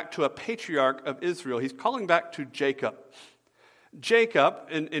calling back to a patriarch of Israel. He's calling back to Jacob. Jacob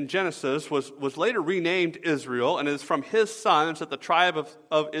in Genesis was later renamed Israel, and it is from his sons that the tribe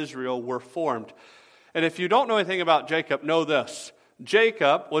of Israel were formed. And if you don't know anything about Jacob, know this.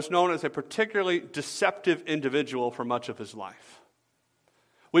 Jacob was known as a particularly deceptive individual for much of his life.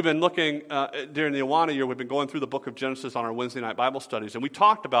 We've been looking, during the Awana year, we've been going through the book of Genesis on our Wednesday night Bible studies, and we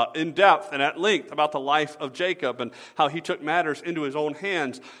talked about in depth and at length about the life of Jacob and how he took matters into his own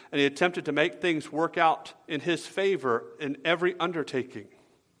hands, and he attempted to make things work out in his favor in every undertaking.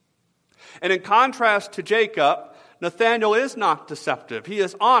 And in contrast to Jacob, Nathanael is not deceptive. He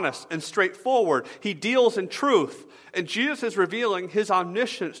is honest and straightforward. He deals in truth, and Jesus is revealing His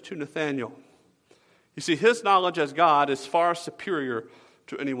omniscience to Nathanael. You see, his knowledge as God is far superior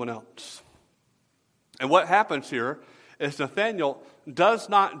to anyone else. And what happens here is Nathanael does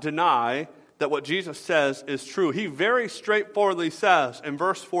not deny that what Jesus says is true. He very straightforwardly says in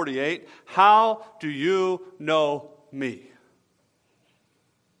verse 48, "How do you know me?"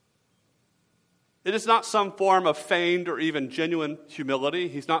 It is not some form of feigned or even genuine humility.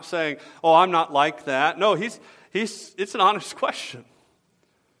 He's not saying, "Oh, I'm not like that." No, it's an honest question.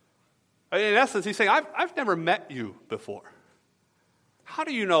 In essence, he's saying, I've never met you before. How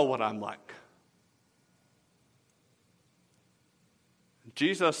do you know what I'm like?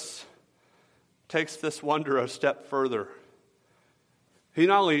 Jesus takes this wonder a step further. He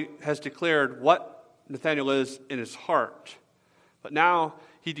not only has declared what Nathanael is in his heart, but now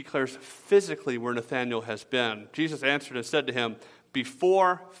he declares physically where Nathanael has been. Jesus answered and said to him,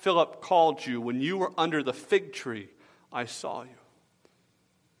 "Before Philip called you, when you were under the fig tree, I saw you."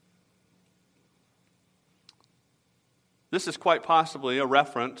 This is quite possibly a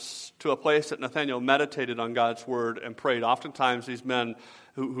reference to a place that Nathanael meditated on God's word and prayed. Oftentimes these men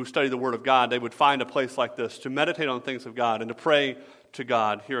who study the word of God, they would find a place like this to meditate on things of God and to pray to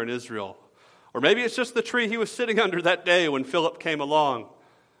God here in Israel. Or maybe it's just the tree he was sitting under that day when Philip came along.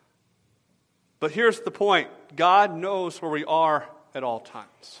 But here's the point. God knows where we are at all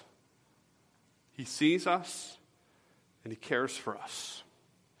times. He sees us, and He cares for us.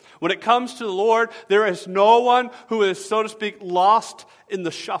 When it comes to the Lord, there is no one who is, so to speak, lost in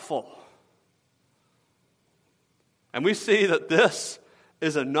the shuffle. And we see that this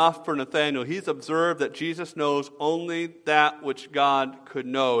is enough for Nathanael. He's observed that Jesus knows only that which God could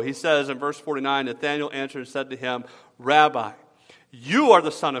know. He says in verse 49, Nathanael answered and said to him, Rabbi, you are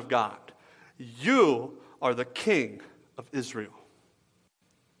the Son of God. You are the King of Israel.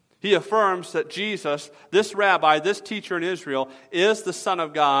 He affirms that Jesus, this rabbi, this teacher in Israel, is the Son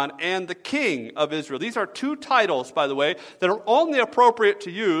of God and the King of Israel. These are two titles, by the way, that are only appropriate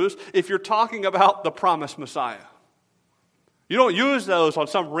to use if you're talking about the promised Messiah. You don't use those on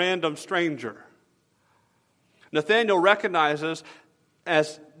some random stranger. Nathanael recognizes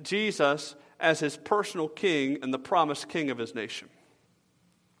as Jesus as his personal king and the promised king of his nation.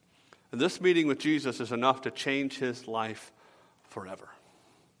 And this meeting with Jesus is enough to change his life forever.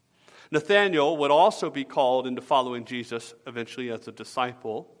 Nathanael would also be called into following Jesus eventually as a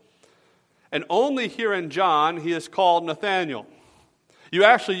disciple. And only here in John, he is called Nathanael.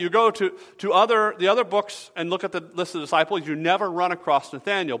 You go to the other books and look at the list of disciples, you never run across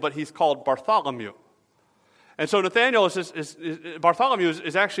Nathanael, but he's called Bartholomew. And so Nathanael Bartholomew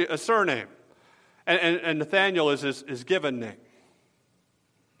is actually a surname. And Nathanael is his given name.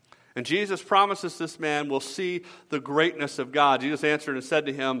 And Jesus promises this man will see the greatness of God. Jesus answered and said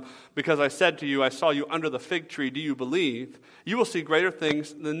to him, because I said to you, I saw you under the fig tree, do you believe? You will see greater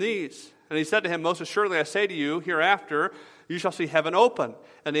things than these. And he said to him, most assuredly I say to you, hereafter you shall see heaven open,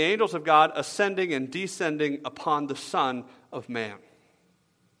 and the angels of God ascending and descending upon the Son of Man.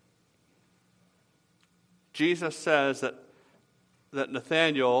 Jesus says that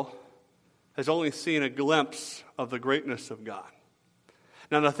Nathanael has only seen a glimpse of the greatness of God.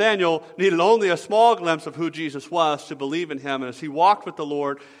 Now, Nathanael needed only a small glimpse of who Jesus was to believe in him. And as he walked with the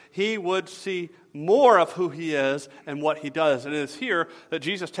Lord, he would see more of who he is and what he does. And it is here that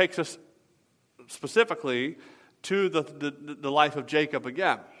Jesus takes us specifically to the life of Jacob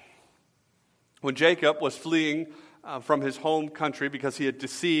again. When Jacob was fleeing from his home country because he had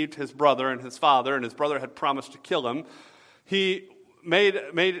deceived his brother and his father, and his brother had promised to kill him, he made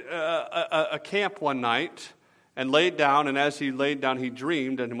a camp one night and laid down, and as he laid down, he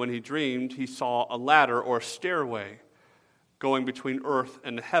dreamed, and when he dreamed, he saw a ladder or a stairway going between earth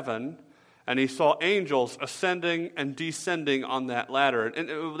and heaven, and he saw angels ascending and descending on that ladder.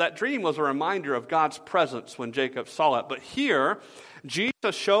 And that dream was a reminder of God's presence when Jacob saw it. But here,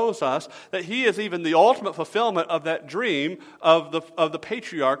 Jesus shows us that he is even the ultimate fulfillment of that dream of the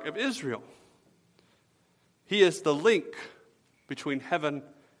patriarch of Israel. He is the link between heaven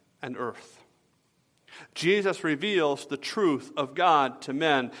and earth. Jesus reveals the truth of God to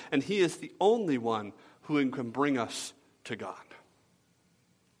men, and he is the only one who can bring us to God.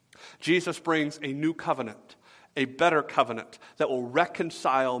 Jesus brings a new covenant, a better covenant that will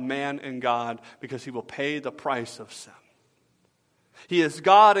reconcile man and God because he will pay the price of sin. He is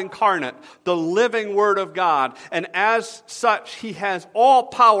God incarnate, the living Word of God, and as such, he has all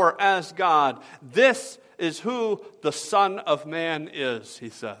power as God. This is who the Son of Man is, he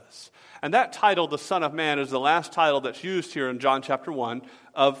says. And that title, the Son of Man, is the last title that's used here in John chapter 1,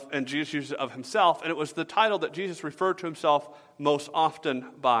 and Jesus uses it of himself, and it was the title that Jesus referred to himself most often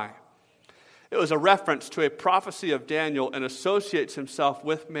by. It was a reference to a prophecy of Daniel and associates himself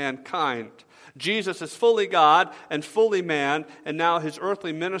with mankind. Jesus is fully God and fully man, and now his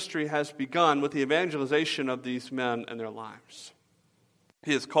earthly ministry has begun with the evangelization of these men and their lives.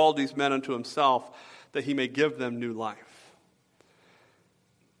 He has called these men unto himself that he may give them new life.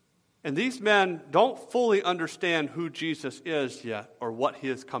 And these men don't fully understand who Jesus is yet or what he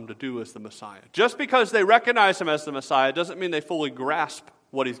has come to do as the Messiah. Just because they recognize him as the Messiah doesn't mean they fully grasp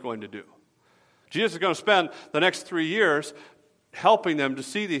what he's going to do. Jesus is going to spend the next 3 years helping them to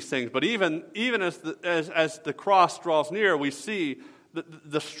see these things. But even as the cross draws near, we see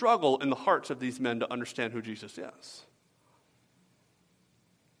the struggle in the hearts of these men to understand who Jesus is.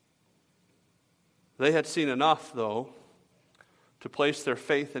 They had seen enough, though, to place their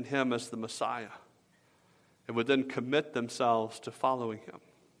faith in him as the Messiah and would then commit themselves to following him.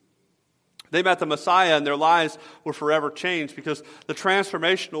 They met the Messiah and their lives were forever changed because the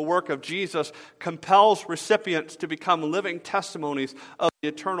transformational work of Jesus compels recipients to become living testimonies of the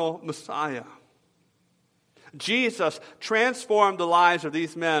eternal Messiah. Jesus transformed the lives of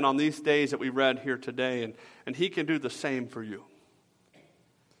these men on these days that we read here today, and he can do the same for you.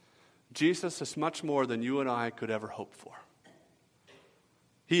 Jesus is much more than you and I could ever hope for.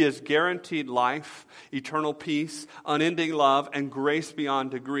 He is guaranteed life, eternal peace, unending love, and grace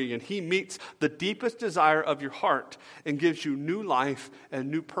beyond degree. And he meets the deepest desire of your heart and gives you new life and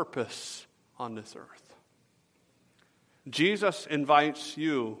new purpose on this earth. Jesus invites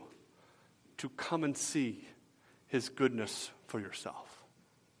you to come and see his goodness for yourself.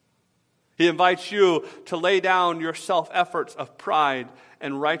 He invites you to lay down your self-efforts of pride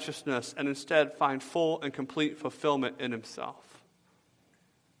and righteousness and instead find full and complete fulfillment in himself.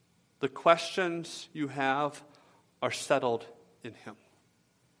 The questions you have are settled in him.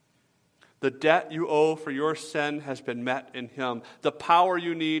 The debt you owe for your sin has been met in him. The power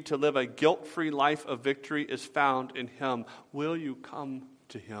you need to live a guilt-free life of victory is found in him. Will you come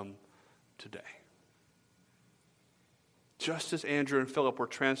to him today? Just as Andrew and Philip were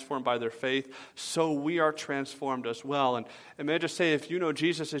transformed by their faith, so we are transformed as well. And may I just say, if you know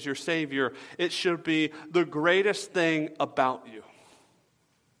Jesus as your Savior, it should be the greatest thing about you.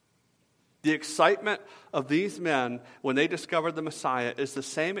 The excitement of these men when they discovered the Messiah is the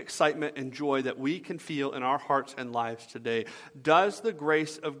same excitement and joy that we can feel in our hearts and lives today. Does the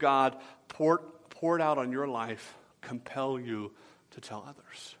grace of God poured out on your life compel you to tell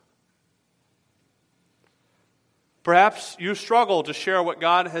others? Perhaps you struggle to share what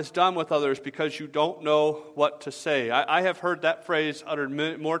God has done with others because you don't know what to say. I have heard that phrase uttered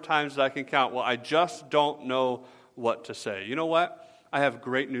more times than I can count. Well, I just don't know what to say. You know what? I have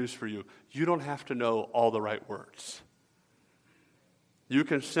great news for you. You don't have to know all the right words. You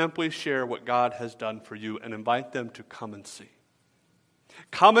can simply share what God has done for you and invite them to come and see.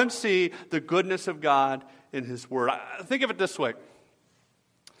 Come and see the goodness of God in his word. Think of it this way.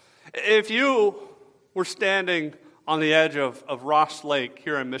 If you were standing on the edge of Ross Lake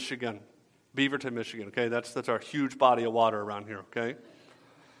here in Michigan, Beaverton, Michigan, okay? That's our huge body of water around here, okay?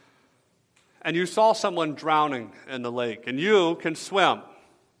 And you saw someone drowning in the lake, and you can swim.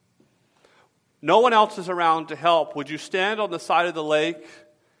 No one else is around to help. Would you stand on the side of the lake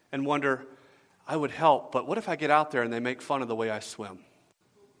and wonder, I would help, but what if I get out there and they make fun of the way I swim?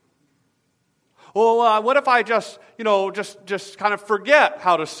 Well, what if I just kind of forget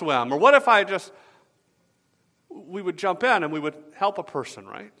how to swim? Or what if we would jump in and we would help a person,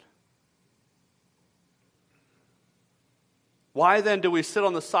 right? Why then do we sit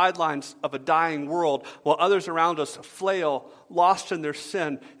on the sidelines of a dying world while others around us flail, lost in their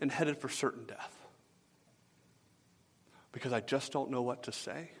sin, and headed for certain death? Because I just don't know what to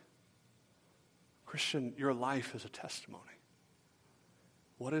say. Christian, your life is a testimony.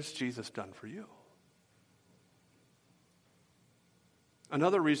 What has Jesus done for you?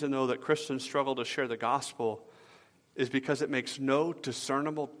 Another reason, though, that Christians struggle to share the gospel is because it makes no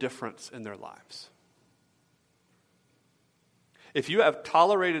discernible difference in their lives. If you have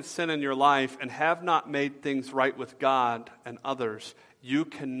tolerated sin in your life and have not made things right with God and others, you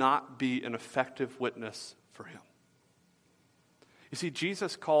cannot be an effective witness for him. You see,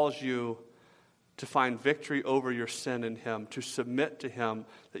 Jesus calls you to find victory over your sin in him, to submit to him,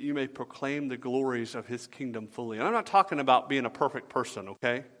 that you may proclaim the glories of his kingdom fully. And I'm not talking about being a perfect person,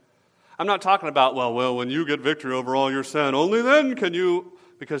 okay? I'm not talking about, well, when you get victory over all your sin, only then can you,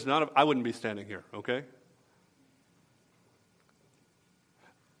 because I wouldn't be standing here, okay?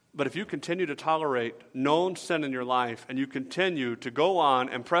 But if you continue to tolerate known sin in your life and you continue to go on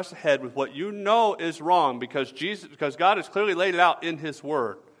and press ahead with what you know is wrong because God has clearly laid it out in his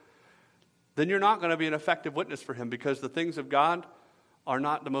word, then you're not going to be an effective witness for him because the things of God are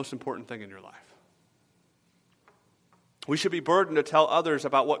not the most important thing in your life. We should be burdened to tell others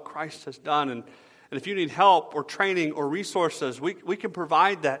about what Christ has done. And if you need help or training or resources, we can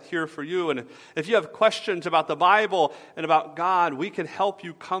provide that here for you. And if you have questions about the Bible and about God, we can help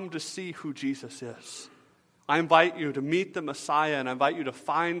you come to see who Jesus is. I invite you to meet the Messiah, and I invite you to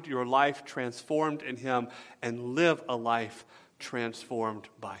find your life transformed in him and live a life transformed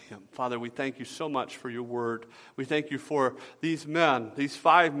by him. Father, we thank you so much for your word. We thank you for these men, these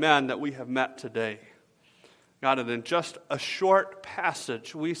 5 men that we have met today. God, and in just a short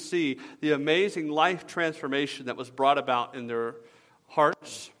passage, we see the amazing life transformation that was brought about in their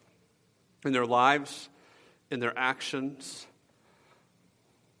hearts, in their lives, in their actions,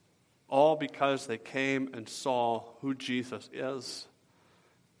 all because they came and saw who Jesus is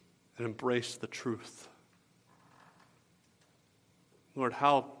and embraced the truth. Lord,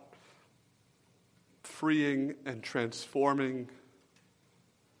 how freeing and transforming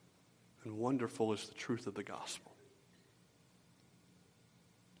and wonderful is the truth of the gospel.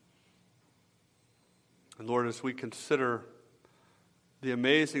 And Lord, as we consider the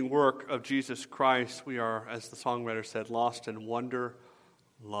amazing work of Jesus Christ, we are, as the songwriter said, lost in wonder,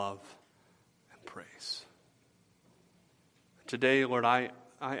 love, and praise. Today, Lord, I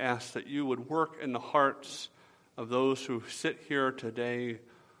ask that you would work in the hearts of those who sit here today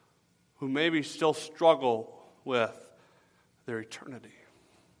who maybe still struggle with their eternity.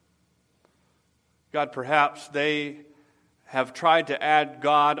 God, perhaps they have tried to add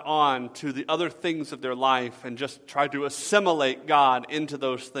God on to the other things of their life and just tried to assimilate God into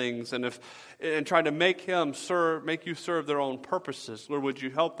those things and try to make you serve their own purposes. Lord, would you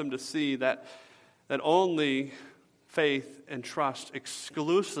help them to see that only faith and trust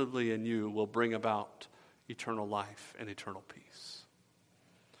exclusively in you will bring about eternal life and eternal peace.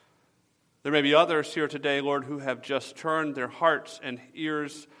 There may be others here today, Lord, who have just turned their hearts and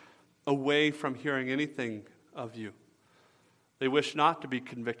ears away from hearing anything of you. They wish not to be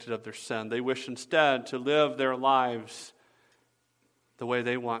convicted of their sin. They wish instead to live their lives the way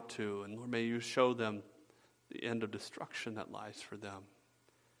they want to. And Lord, may you show them the end of destruction that lies for them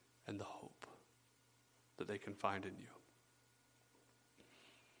and the hope that they can find in you.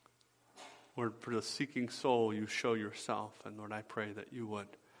 Lord, for the seeking soul, you show yourself. And Lord, I pray that you would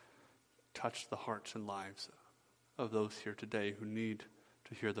touch the hearts and lives of those here today who need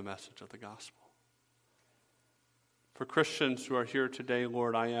to hear the message of the gospel. For Christians who are here today,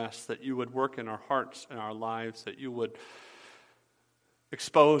 Lord, I ask that you would work in our hearts and our lives, that you would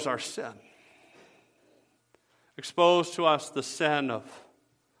expose our sin. Expose to us the sin of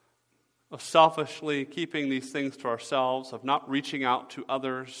selfishly keeping these things to ourselves, of not reaching out to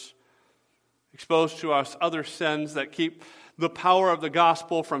others. Expose to us other sins that keep the power of the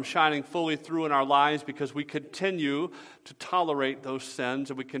gospel from shining fully through in our lives because we continue to tolerate those sins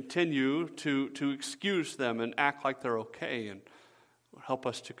and we continue to excuse them and act like they're okay. And help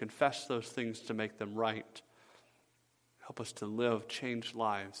us to confess those things to make them right. Help us to live changed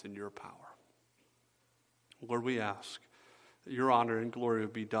lives in your power. Lord, we ask that your honor and glory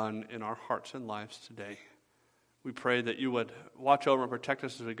would be done in our hearts and lives today. We pray that you would watch over and protect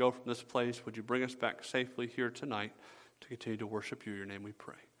us as we go from this place. Would you bring us back safely here tonight to continue to worship you? In your name we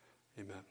pray. Amen.